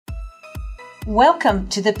Welcome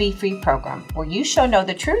to the Be Free program, where you shall know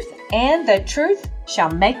the truth, and the truth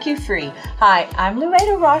shall make you free. Hi, I'm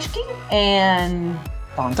Loretta Roschke, and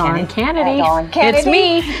Dawn Kennedy. Dawn Kennedy. It's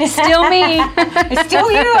me. Still me. It's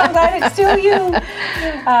still you. I'm glad it's still you.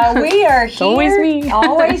 We are here. Always me.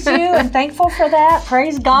 Always you, and thankful for that.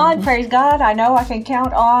 Praise God. Mm-hmm. Praise God. I know I can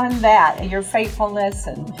count on that, your faithfulness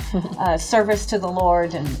and service to the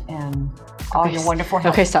Lord and all your wonderful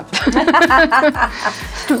help. Okay, stop.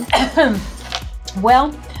 Well,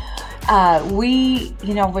 we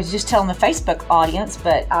was just telling the Facebook audience,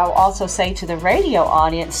 but I'll also say to the radio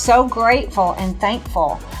audience, so grateful and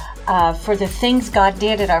thankful for the things God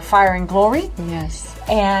did at our Fire and Glory. Yes.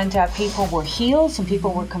 And people were healed, some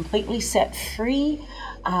people were completely set free,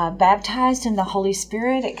 baptized in the Holy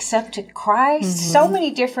Spirit, accepted Christ, so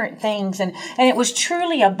many different things. And it was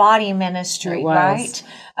truly a body ministry, right?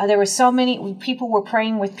 There were so many people were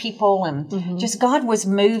praying with people, and just God was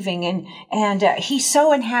moving, and He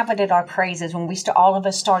so inhabited our praises when all of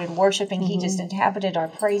us started worshiping. He just inhabited our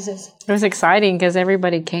praises. It was exciting because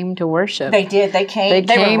everybody came to worship. They did. They came.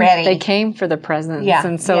 They were ready. They came for the presence. Yeah.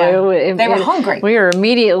 And so they were hungry. We were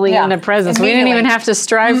immediately in the presence. We didn't even have to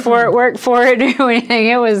strive for it, work for it, do anything.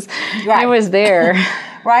 It was there.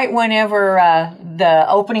 Right whenever the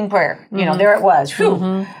opening prayer, there it was.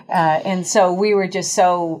 And so we were just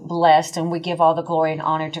so blessed, and we give all the glory and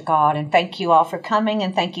honor to God. And thank you all for coming,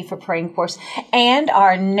 and thank you for praying for us. And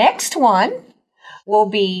our next one will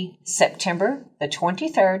be September the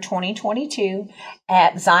 23rd, 2022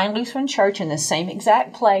 at Zion Lutheran Church in the same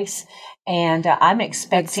exact place. And I'm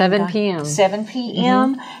expecting... At 7 p.m. 7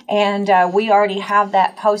 p.m. And we already have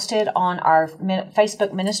that posted on our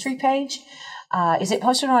Facebook ministry page. Is it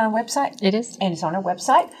posted on our website? It is. And it's on our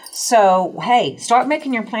website. So, hey, start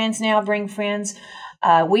making your plans now. Bring friends.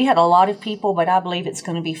 We had a lot of people, but I believe it's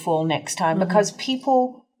going to be full next time because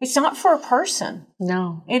people, it's not for a person.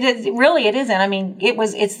 No. It isn't. I mean,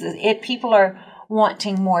 people are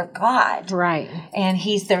wanting more of God. Right. And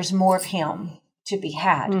there's more of Him to be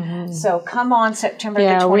had. So come on September the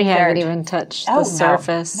 23rd. Yeah, we haven't even touched the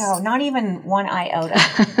surface. No, not even one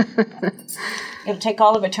iota. It'll take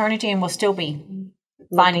all of eternity, and we'll still be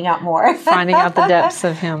finding out more. Finding out the depths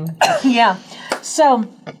of Him. Yeah. So,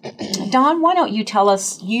 Dawn, why don't you tell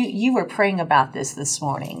us, you were praying about this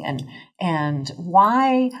morning, and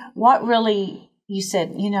why, what really, you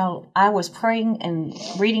said, I was praying and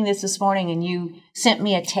reading this morning, and you sent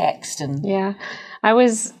me a text. Yeah. I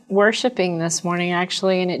was worshiping this morning,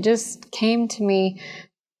 actually, and it just came to me.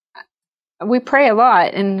 We pray a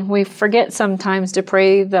lot, and we forget sometimes to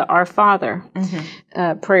pray the Our Father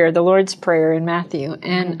prayer, the Lord's Prayer in Matthew.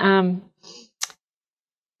 And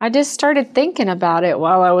I just started thinking about it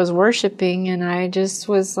while I was worshiping, and I just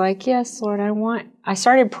was like, yes, Lord, I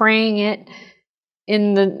started praying it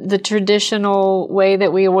in the traditional way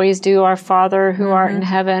that we always do. Our Father who art in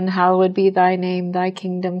heaven, hallowed be thy name, thy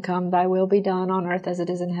kingdom come, thy will be done on earth as it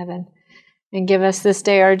is in heaven. And give us this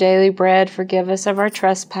day our daily bread, forgive us of our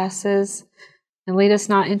trespasses, and lead us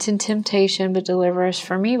not into temptation, but deliver us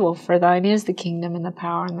from evil. For thine is the kingdom and the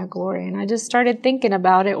power and the glory. And I just started thinking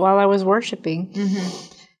about it while I was worshiping.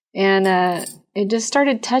 And it just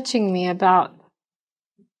started touching me about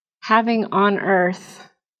having on earth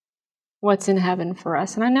what's in heaven for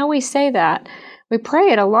us. And I know we say that. We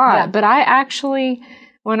pray it a lot. But I actually,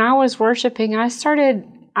 when I was worshiping,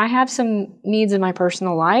 I have some needs in my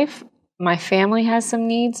personal life. My family has some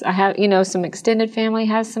needs. I have, some extended family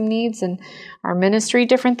has some needs, and our ministry,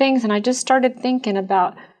 different things. And I just started thinking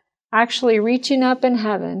about actually reaching up in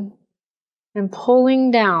heaven and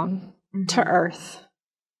pulling down to earth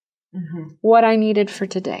what I needed for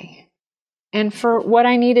today, and for what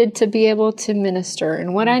I needed to be able to minister,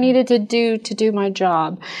 and what I needed to do my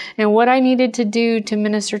job, and what I needed to do to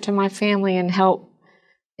minister to my family and help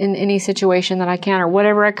in any situation that I can, or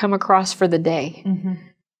whatever I come across for the day.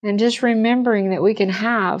 And just remembering that we can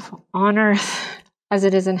have on earth as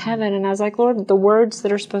it is in heaven. And I was like, Lord, the words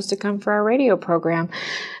that are supposed to come for our radio program,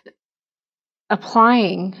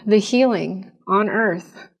 applying the healing on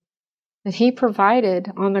earth that He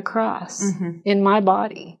provided on the cross in my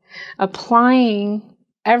body, applying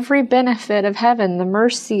every benefit of heaven, the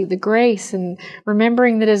mercy, the grace, and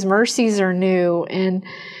remembering that His mercies are new, and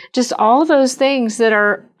just all those things that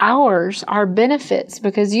are ours, our benefits.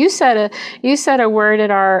 Because you said a word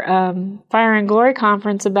at our Fire and Glory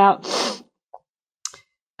conference about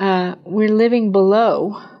we're living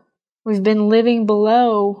below. We've been living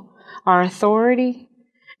below our authority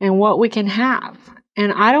and what we can have,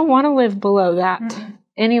 and I don't want to live below that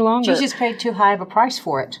any longer. Jesus paid too high of a price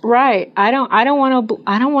for it. Right. I don't want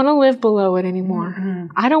to live below it anymore.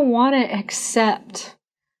 I don't want to accept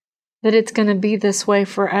that it's going to be this way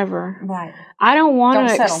forever. Right. I don't want Don't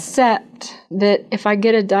to settle. accept that if I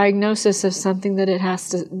get a diagnosis of something that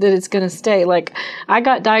that it's going to stay. Like, I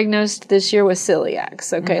got diagnosed this year with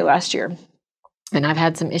celiac, last year. And I've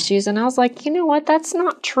had some issues, and I was like, you know what? That's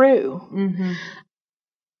not true. Mm-hmm.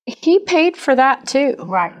 He paid for that too.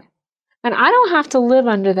 Right. And I don't have to live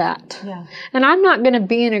under that. Yeah. And I'm not going to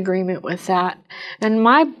be in agreement with that. And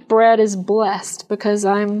my bread is blessed because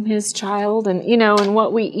I'm his child, and, and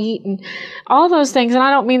what we eat and all those things. And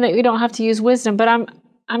I don't mean that we don't have to use wisdom, but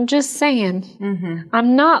I'm just saying,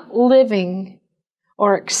 I'm not living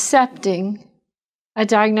or accepting a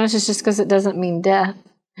diagnosis just because it doesn't mean death.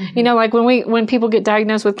 Like when people get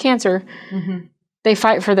diagnosed with cancer, they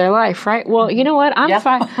fight for their life, right? Well, you know what?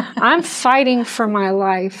 I'm fighting for my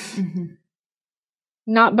life,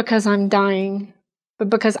 not because I'm dying, but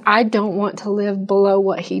because I don't want to live below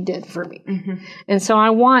what he did for me. And so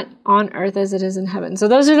I want on earth as it is in heaven. So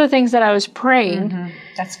those are the things that I was praying.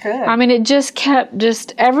 That's good. I mean,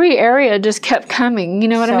 it every area just kept coming. You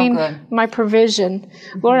know what I mean? Good. My provision.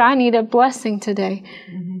 Lord, I need a blessing today.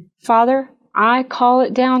 Father, I call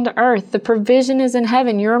it down to earth. The provision is in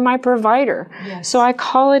heaven. You're my provider. Yes. So I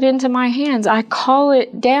call it into my hands. I call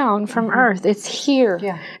it down from earth. It's here.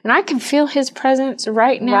 Yeah. And I can feel his presence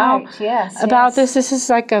right now. Right. Yes. About this. This is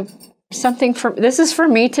like this is for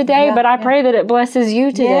me today, but I pray that it blesses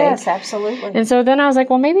you today. Yes, absolutely. And so then I was like,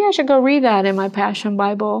 well, maybe I should go read that in my Passion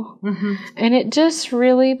Bible. And it just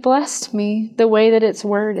really blessed me the way that it's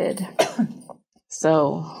worded.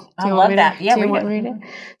 So... I love that. Yeah, do you want to read it?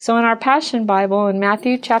 So in our Passion Bible, in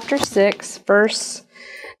Matthew chapter 6, verse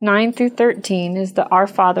 9 through 13, is the Our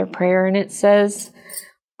Father prayer. And it says,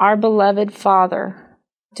 Our beloved Father,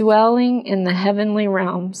 dwelling in the heavenly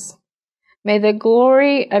realms, may the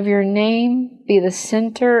glory of your name be the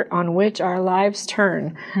center on which our lives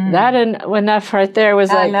turn. That enough right there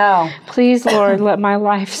was please, Lord, let my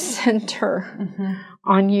life center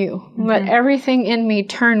on you. Let everything in me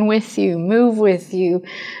turn with you, move with you,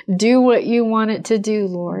 do what you want it to do,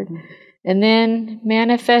 Lord. And then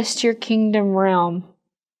manifest your kingdom realm.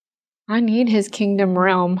 I need his kingdom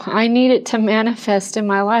realm. I need it to manifest in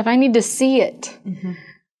my life. I need to see it.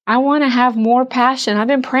 I want to have more passion. I've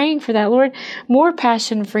been praying for that, Lord. More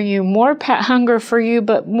passion for you, more hunger for you,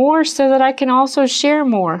 but more so that I can also share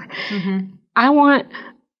more. I want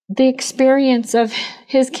the experience of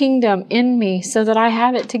his kingdom in me so that I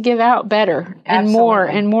have it to give out better and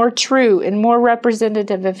more true and more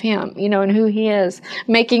representative of him, and who he is,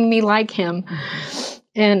 making me like him.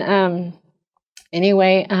 And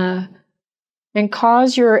anyway, and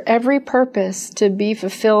cause your every purpose to be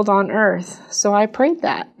fulfilled on earth. So I prayed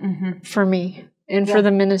that for me and for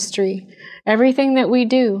the ministry. Everything that we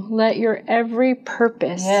do, let your every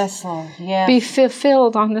purpose be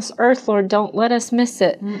fulfilled on this earth, Lord. Don't let us miss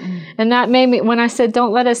it. And that made me, when I said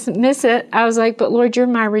don't let us miss it, I was like, but Lord, you're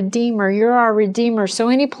my Redeemer. You're our Redeemer. So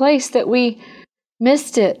any place that we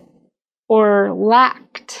missed it or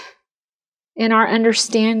lacked in our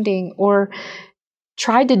understanding or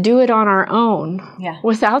tried to do it on our own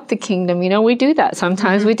without the kingdom. We do that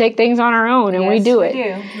sometimes. We take things on our own and we do it.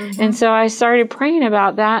 And so I started praying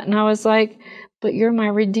about that, and I was like, but you're my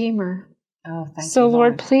Redeemer. Oh, thank so you,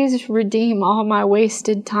 Lord, please redeem all my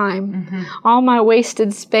wasted time, all my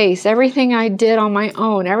wasted space, everything I did on my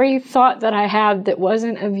own, every thought that I had that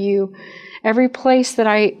wasn't of you, every place that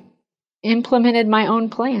I implemented my own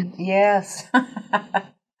plan. Yes.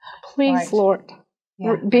 Please, Lord.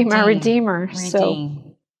 Be my Redeemer.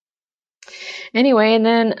 So anyway, and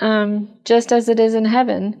then just as it is in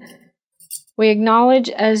heaven, we acknowledge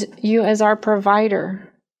you as our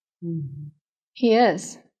provider. He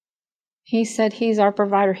is. He said he's our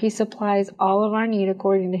provider. He supplies all of our need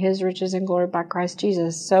according to his riches and glory by Christ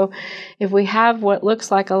Jesus. So if we have what looks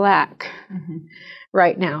like a lack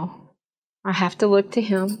right now, I have to look to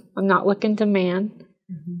him. I'm not looking to man.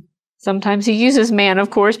 Sometimes he uses man, of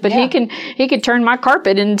course, but he could turn my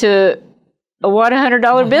carpet into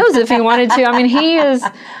 $100 bills if he wanted to. I mean, he is.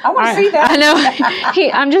 I want to see that. I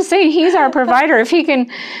know. I'm just saying, he's our provider. If he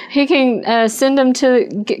can send him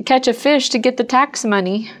to catch a fish to get the tax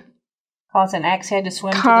money. Cause an axe head to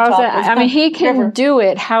swim to the top. I mean, he can do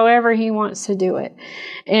it however he wants to do it,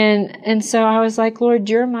 and so I was like, Lord,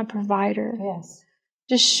 you're my provider. Yes.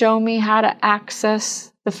 Just show me how to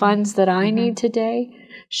access the funds that I need today.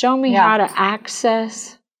 Show me how to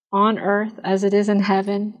access on earth as it is in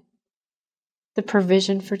heaven the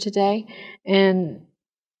provision for today. And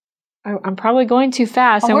I'm probably going too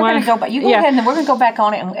fast. We're going to go back. You go ahead, and we're going to go back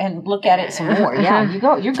on it and look at it some more. Yeah,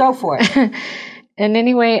 you go for it. And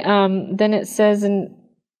anyway, then it says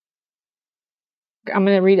I'm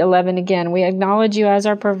going to read 11 again. We acknowledge you as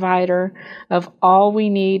our provider of all we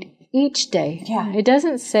need each day. Yeah. It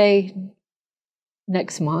doesn't say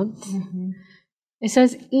next month. It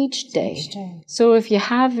says each day. Each day. So if you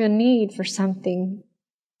have a need for something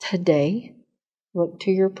today, look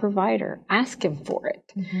to your provider. Ask him for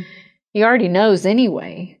it. He already knows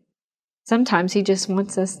anyway. Sometimes he just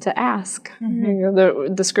wants us to ask. You know,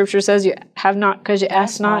 the scripture says you have not because you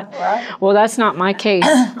ask not. Right. Well, that's not my case.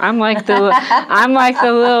 I'm like the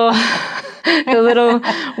little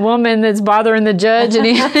woman that's bothering the judge, and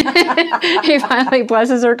he finally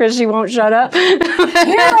blesses her because she won't shut up.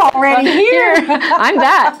 You're already here. I'm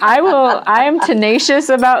that. I am tenacious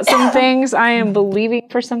about some things. I am believing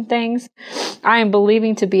for some things. I am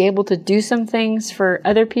believing to be able to do some things for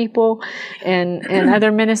other people and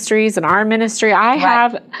other ministries and our ministry. I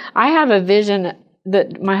have a vision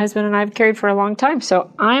that my husband and I have carried for a long time.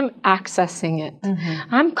 So I'm accessing it.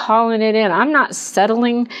 I'm calling it in. I'm not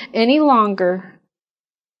settling any longer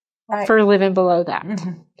for living below that.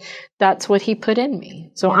 That's what he put in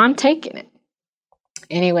me. So I'm taking it.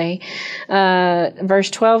 Anyway,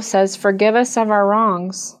 verse 12 says, forgive us of our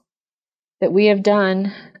wrongs that we have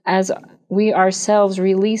done as we ourselves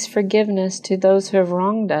release forgiveness to those who have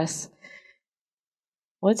wronged us.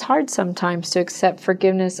 Well, it's hard sometimes to accept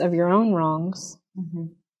forgiveness of your own wrongs.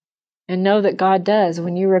 And know that God does.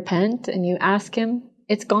 When you repent and you ask him,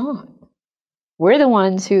 it's gone. We're the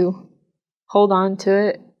ones who hold on to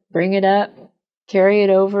it, bring it up, carry it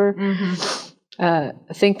over,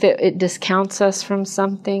 think that it discounts us from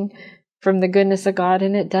something, from the goodness of God,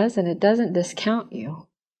 and it doesn't. It doesn't discount you.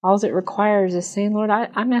 All it requires is saying, Lord,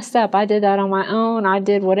 I messed up. I did that on my own. I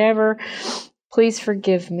did whatever. Please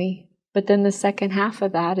forgive me. But then the second half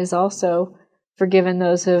of that is also forgiven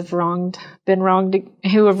those who have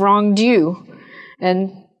who have wronged you.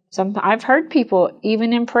 And I've heard people,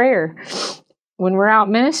 even in prayer, when we're out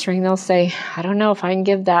ministering, they'll say, I don't know if I can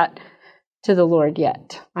give that to the Lord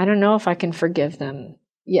yet. I don't know if I can forgive them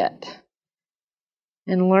yet.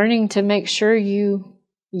 And learning to make sure you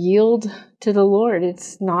yield to the Lord.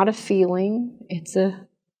 It's not a feeling. It's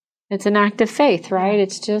an act of faith, right?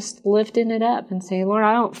 It's just lifting it up and saying, Lord,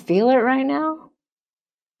 I don't feel it right now,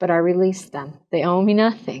 but I release them. They owe me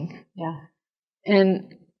nothing. Yeah.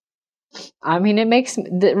 And I mean,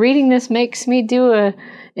 reading this makes me do a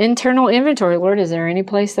internal inventory. Lord, is there any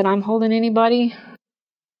place that I'm holding anybody?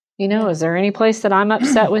 You know, is there any place that I'm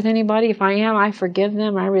upset with anybody? If I am, I forgive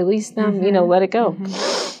them. I release them. You know, let it go.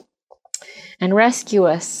 And rescue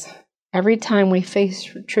us every time we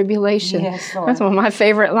face tribulation. Yes, Lord. That's one of my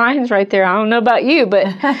favorite lines right there. I don't know about you, but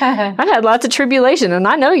I've had lots of tribulation, and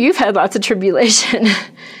I know you've had lots of tribulation.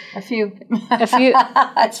 A few.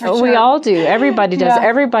 That's for sure. We all do. Everybody does. Yeah.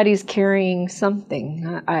 Everybody's carrying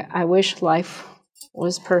something. I wish life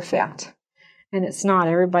was perfect, and it's not.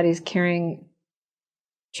 Everybody's carrying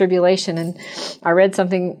tribulation. And I read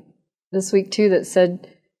something this week too that said,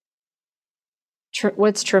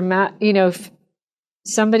 what's traumatic, you know, if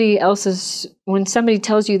when somebody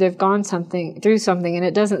tells you they've gone through something and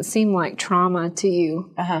it doesn't seem like trauma to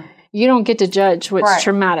you, you don't get to judge what's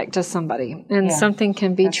traumatic to somebody. And something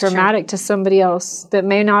can be traumatic to somebody else that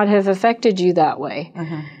may not have affected you that way,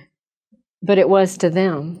 but it was to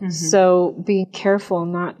them. So be careful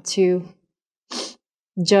not to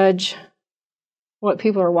judge what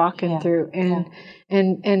people are walking through,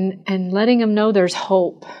 and letting them know there's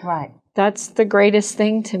hope. Right. That's the greatest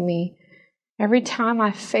thing to me. Every time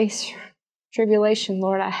I face tribulation,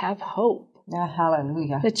 Lord, I have hope. Yeah,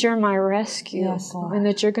 hallelujah. That you're my rescue, and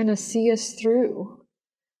that you're going to see us through.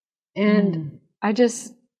 And I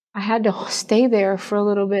had to stay there for a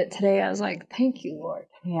little bit today. I was like, thank you, Lord.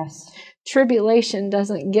 Yes. Tribulation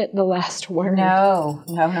doesn't get the last word. No.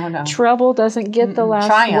 Trouble doesn't get the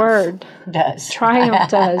last word.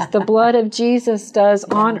 Triumph does. The blood of Jesus does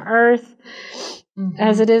on earth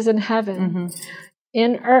as it is in heaven.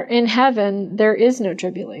 In heaven, there is no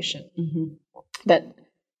tribulation.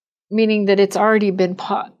 Meaning that it's already been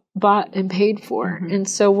bought and paid for. And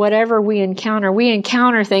so whatever we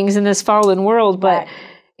encounter things in this fallen world, but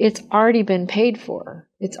it's already been paid for.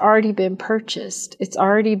 It's already been purchased. It's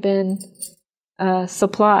already been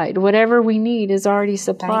supplied. Whatever we need is already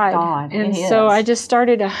supplied. Thank God. And so I just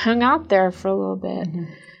started to hang out there for a little bit.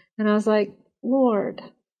 And I was like, Lord,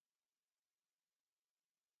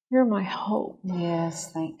 you're my hope.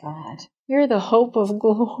 Yes, thank God. You're the hope of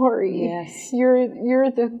glory. Yes.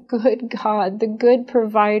 You're the good God, the good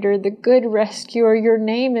provider, the good rescuer. Your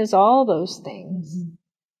name is all those things.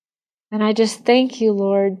 And I just thank you,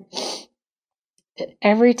 Lord, that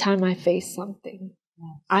every time I face something,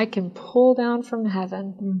 I can pull down from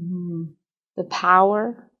heaven the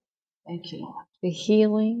power, thank you, Lord, the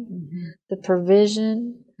healing, the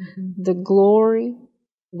provision, the glory,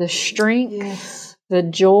 the strength, the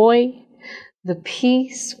joy, the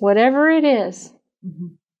peace, whatever it is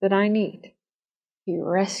that I need. He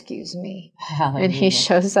rescues me. Hallelujah. And He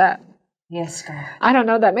shows up. Yes, God. I don't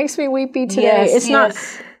know, that makes me weepy today.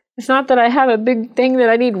 Yes, It's not that I have a big thing that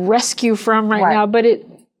I need rescue from right now, but it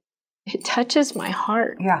touches my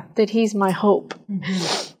heart that He's my hope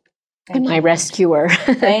and my rescuer.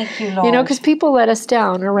 Thank you, Lord. You know, because people let us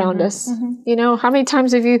down around us. You know, how many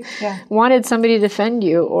times have you wanted somebody to defend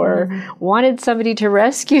you or wanted somebody to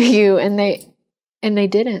rescue you and they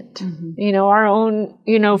didn't? You know, our own,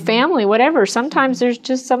 family, whatever. Sometimes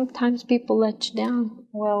sometimes people let you down.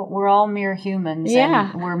 Well, we're all mere humans.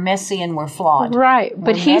 And we're messy and we're flawed. Right.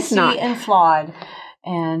 But He's not. Messy and flawed.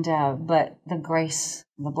 And, but the grace,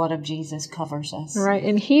 the blood of Jesus covers us. Right.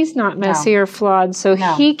 And He's not messy or flawed. So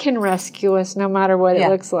He can rescue us no matter what it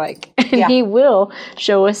looks like. And He will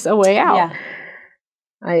show us a way out.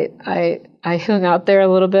 Yeah. I hung out there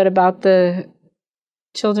a little bit about the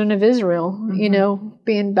children of Israel,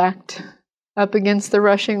 being backed up against the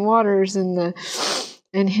rushing waters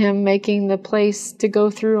and Him making the place to go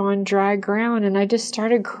through on dry ground. And I just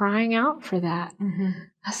started crying out for that.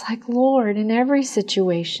 I was like, Lord, in every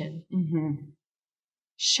situation,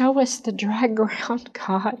 show us the dry ground,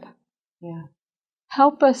 God. Yeah.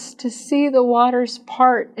 Help us to see the waters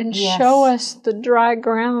part and show us the dry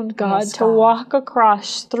ground, God, to walk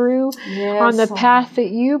across through on the path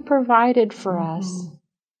that You provided for us.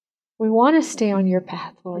 We want to stay on Your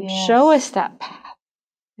path, Lord. Show us that path.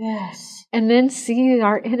 Yes. And then see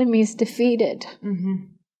our enemies defeated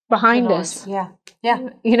behind us. Yeah. Yeah.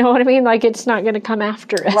 You know what I mean? Like it's not going to come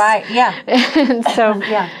after us. Right. Yeah. And so,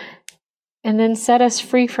 and then set us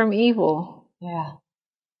free from evil. Yeah.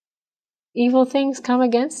 Evil things come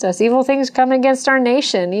against us. Evil things come against our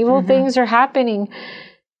nation. Evil things are happening.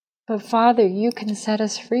 But Father, You can set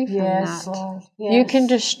us free from that. Lord. Yes. You can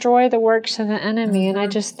destroy the works of the enemy. And I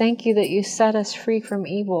just thank You that You set us free from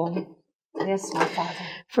evil. Yes, my Father.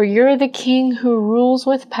 For You're the King who rules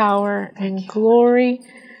with power and glory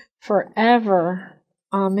forever.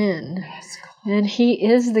 Amen. Yes, God. And He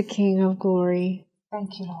is the King of glory.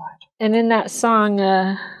 Thank You, Lord. And in that song,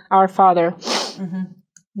 Our Father,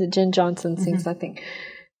 that Jen Johnson sings, I think,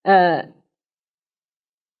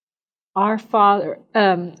 Our Father,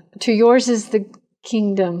 to Yours is the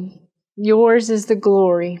kingdom, Yours is the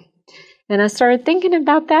glory. And I started thinking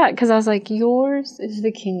about that because I was like, Yours is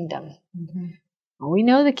the kingdom. We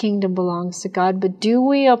know the kingdom belongs to God, but do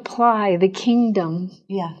we apply the kingdom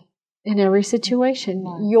in every situation?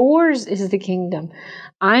 Yours is the kingdom.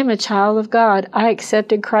 I'm a child of God. I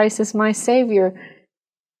accepted Christ as my Savior.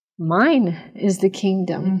 Mine is the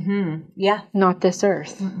kingdom. Not this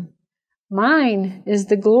earth. Mine is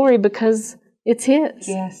the glory because it's His.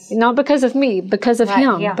 Yes. Not because of me, because of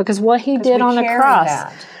Him. Because what He did on the cross.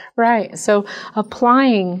 That. Right. So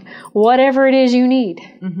applying whatever it is you need.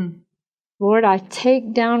 Lord, I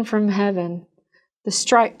take down from heaven the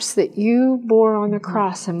stripes that You bore on the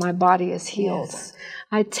cross and my body is healed. Yes.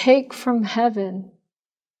 I take from heaven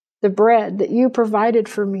the bread that You provided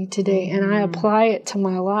for me today and I apply it to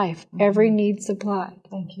my life. Every need supplied.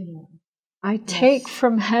 Thank You, Lord. I take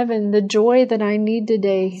from heaven the joy that I need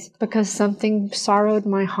today because something sorrowed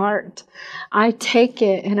my heart. I take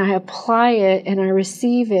it and I apply it and I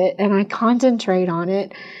receive it and I concentrate on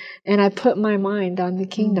it and I put my mind on the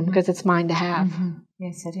kingdom because it's mine to have.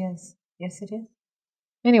 Yes, it is. Yes, it is.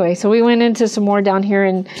 Anyway, so we went into some more down here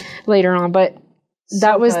and later on, but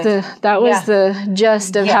that was the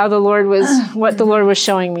gist of how the Lord was, what the Lord was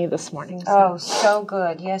showing me this morning. So. Oh, so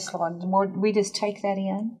good. Yes, Lord. The more we just take that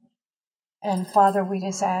in. And Father, we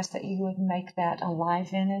just ask that You would make that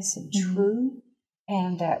alive in us and true,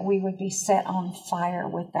 and that we would be set on fire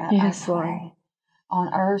with that. Yes, I pray, Lord.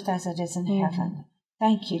 on earth as it is in heaven.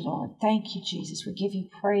 Thank You, Lord. Thank You, Jesus. We give You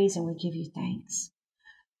praise and we give You thanks.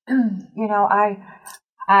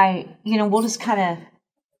 We'll just kind of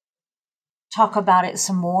talk about it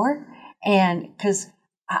some more, and because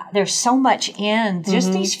there's so much in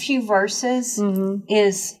just these few verses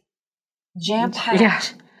is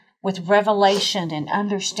jam-packed with revelation and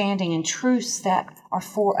understanding and truths that are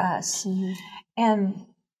for us. And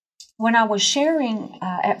when I was sharing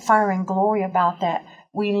at Fire and Glory about that,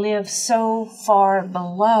 we live so far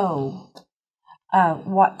below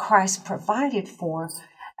what Christ provided for.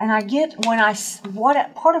 And I get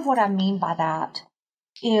part of what I mean by that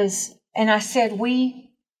is, and I said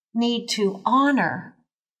we need to honor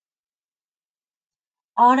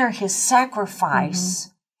His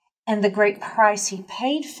sacrifice and the great price He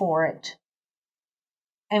paid for it.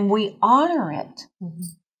 And we honor it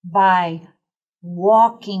by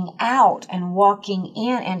walking out and walking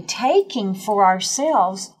in and taking for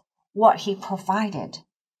ourselves what he provided.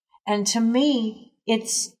 And to me,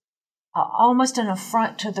 it's almost an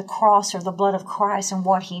affront to the cross or the blood of Christ and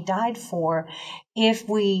what he died for if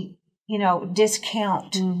we,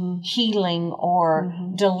 discount healing or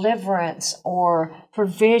deliverance or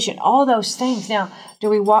provision, all those things. Now, do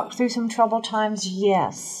we walk through some troubled times?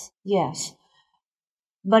 Yes.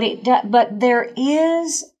 But there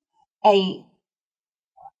is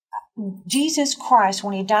Jesus Christ,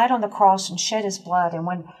 when he died on the cross and shed his blood, and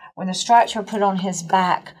when the stripes were put on his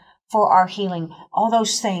back for our healing, all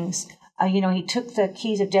those things, he took the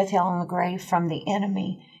keys of death, hell, and the grave from the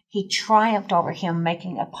enemy. He triumphed over him,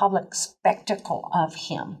 making a public spectacle of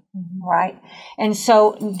him, right? And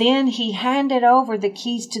so then he handed over the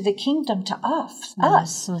keys to the kingdom to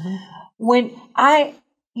us. When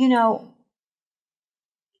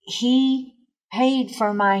he paid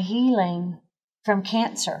for my healing from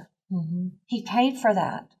cancer. He paid for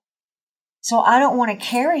that. So I don't want to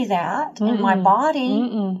carry that in my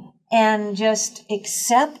body and just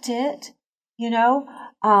accept it,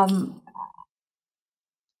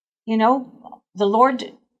 the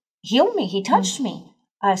Lord healed me. He touched me.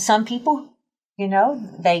 Some people,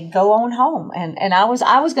 they go on home, and I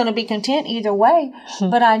was going to be content either way,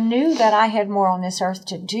 but I knew that I had more on this earth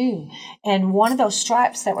to do. And one of those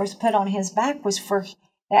stripes that was put on his back was for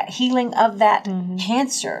that healing of that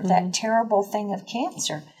cancer, that terrible thing of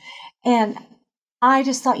cancer. And I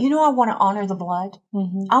just thought, I want to honor the blood.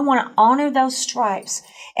 I want to honor those stripes,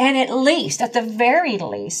 and at the very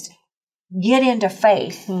least, get into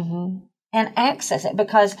faith and access it,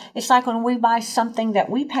 because it's like when we buy something that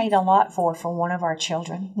we paid a lot for one of our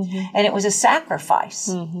children, and it was a sacrifice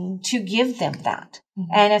to give them that.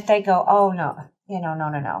 And if they go, oh no,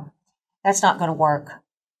 no, that's not going to work,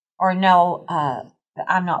 or no,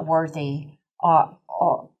 I'm not worthy, or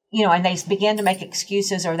and they begin to make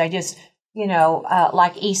excuses, or they just,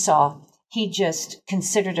 like Esau, he just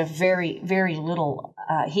considered a very, very little.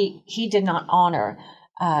 He did not honor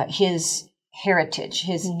his heritage,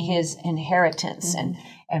 his inheritance,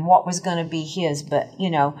 and what was going to be his. But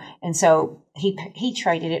and so he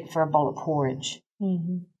traded it for a bowl of porridge,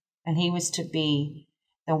 and he was to be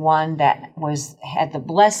the one that had the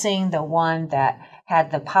blessing, the one that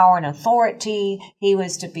had the power and authority. He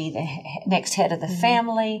was to be the next head of the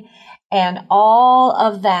family, and all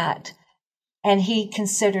of that. And he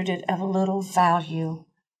considered it of little value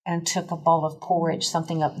and took a bowl of porridge,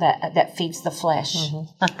 something that feeds the flesh,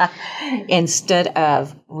 instead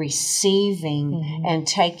of receiving and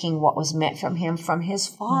taking what was meant from him from his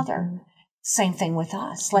Father. Same thing with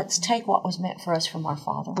us. Let's take what was meant for us from our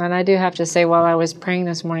Father. And I do have to say, while I was praying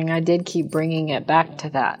this morning, I did keep bringing it back to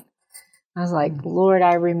that. I was like, Lord,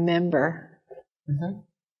 I remember.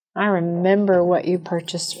 I remember what you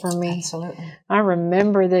purchased for me. Absolutely. I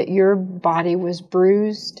remember that your body was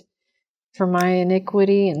bruised for my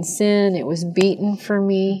iniquity and sin. It was beaten for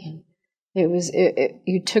me.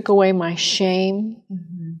 You took away my shame.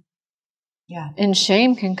 Yeah. And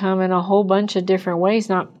shame can come in a whole bunch of different ways,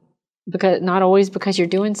 not always because you're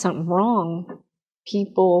doing something wrong.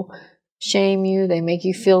 People shame you, they make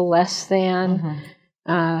you feel less than.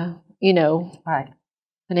 Right.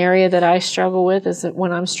 An area that I struggle with is that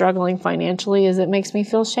when I'm struggling financially, it makes me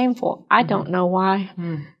feel shameful. I don't know why.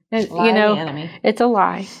 It's a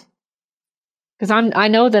lie. Because I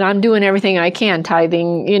know that I'm doing everything I can,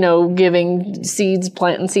 tithing, giving seeds,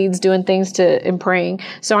 planting seeds, doing things and praying.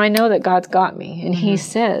 So I know that God's got me, and He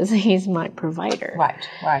says He's my provider.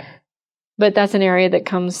 Right. But that's an area that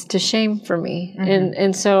comes to shame for me.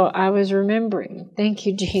 And so I was remembering, thank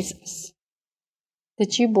you, Jesus,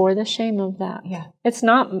 that you bore the shame of that. Yeah. It's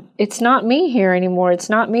not me here anymore. It's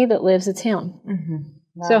not me that lives, it's Him.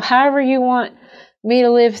 Right. So however you want me to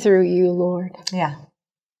live through you, Lord. Yeah.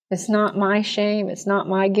 It's not my shame. It's not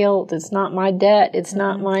my guilt. It's not my debt. It's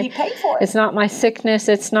not my... He paid for it. It's not my sickness.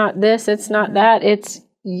 It's not this. It's not that. It's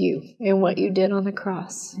you and what you did on the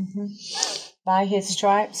cross. By His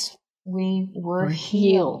stripes, we were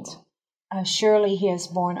healed. Surely He has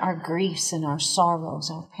borne our griefs and our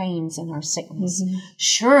sorrows, our pains and our sickness.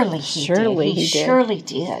 Surely He did. He surely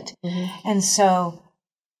did. And so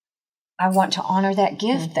I want to honor that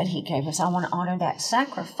gift that He gave us. I want to honor that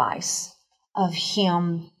sacrifice of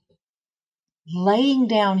Him laying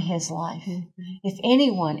down His life. If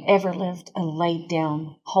anyone ever lived a laid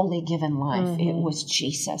down, wholly given life, it was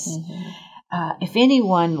Jesus. If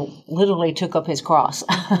anyone literally took up His cross,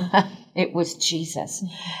 it was Jesus.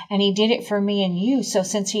 And He did it for me and you. So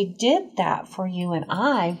since He did that for you and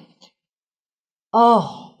I,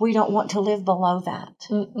 we don't want to live below that.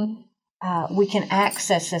 we can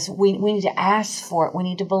access this. We need to ask for it. We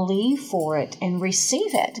need to believe for it and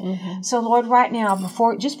receive it. Mm-hmm. So, Lord, right now,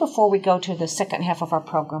 before we go to the second half of our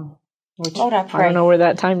program, Lord, I pray. I don't know where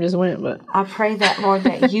that time just went, but I pray that, Lord,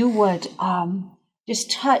 that you would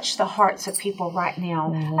just touch the hearts of people right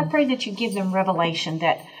now. Mm-hmm. I pray that you give them revelation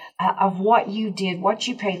that of what you did, what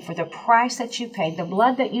you paid for, the price that you paid, the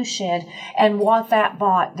blood that you shed, and what that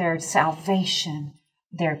bought, their salvation,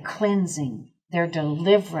 their cleansing, their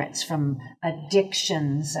deliverance from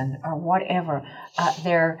addictions or whatever,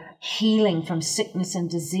 their healing from sickness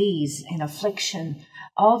and disease and affliction.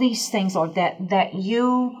 All these things, Lord, that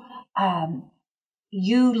you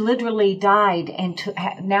literally died and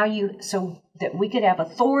so that we could have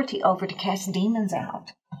authority over to cast demons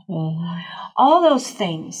out. Mm-hmm. All those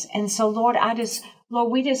things. And so, Lord,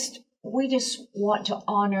 we just want to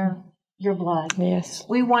honor your blood. Yes.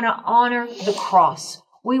 We want to honor the cross.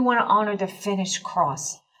 We want to honor the finished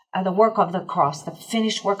cross, the work of the cross, the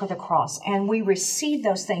finished work of the cross. And we receive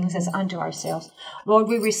those things as unto ourselves. Lord,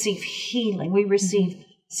 we receive healing. We receive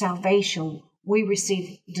salvation. We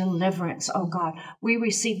receive deliverance, oh God. We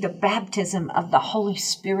receive the baptism of the Holy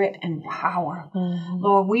Spirit and power. Mm-hmm.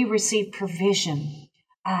 Lord, we receive provision.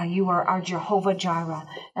 You are our Jehovah Jireh.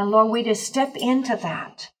 And Lord, we just step into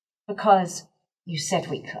that because you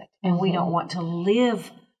said we could. And we don't want to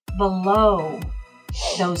live below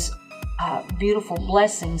those beautiful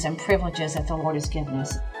blessings and privileges that the Lord has given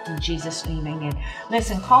us. In Jesus' name, amen.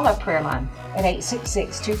 Listen, call our prayer line at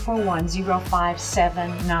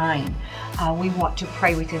 866-241-0579. We want to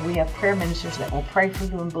pray with you. We have prayer ministers that will pray for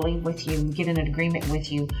you and believe with you and get in agreement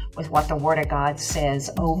with you with what the Word of God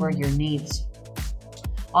says over your needs.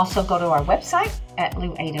 Also, go to our website at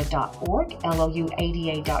louada.org,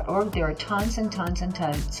 louada.org. There are tons and tons and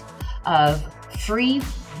tons of free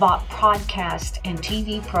podcast and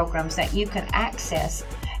TV programs that you can access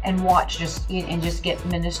and watch and just get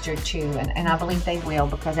ministered to. And I believe they will,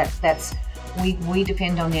 because we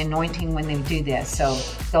depend on the anointing when they do this. So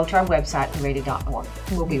go to our website, louada.org.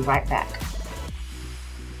 We'll be right back.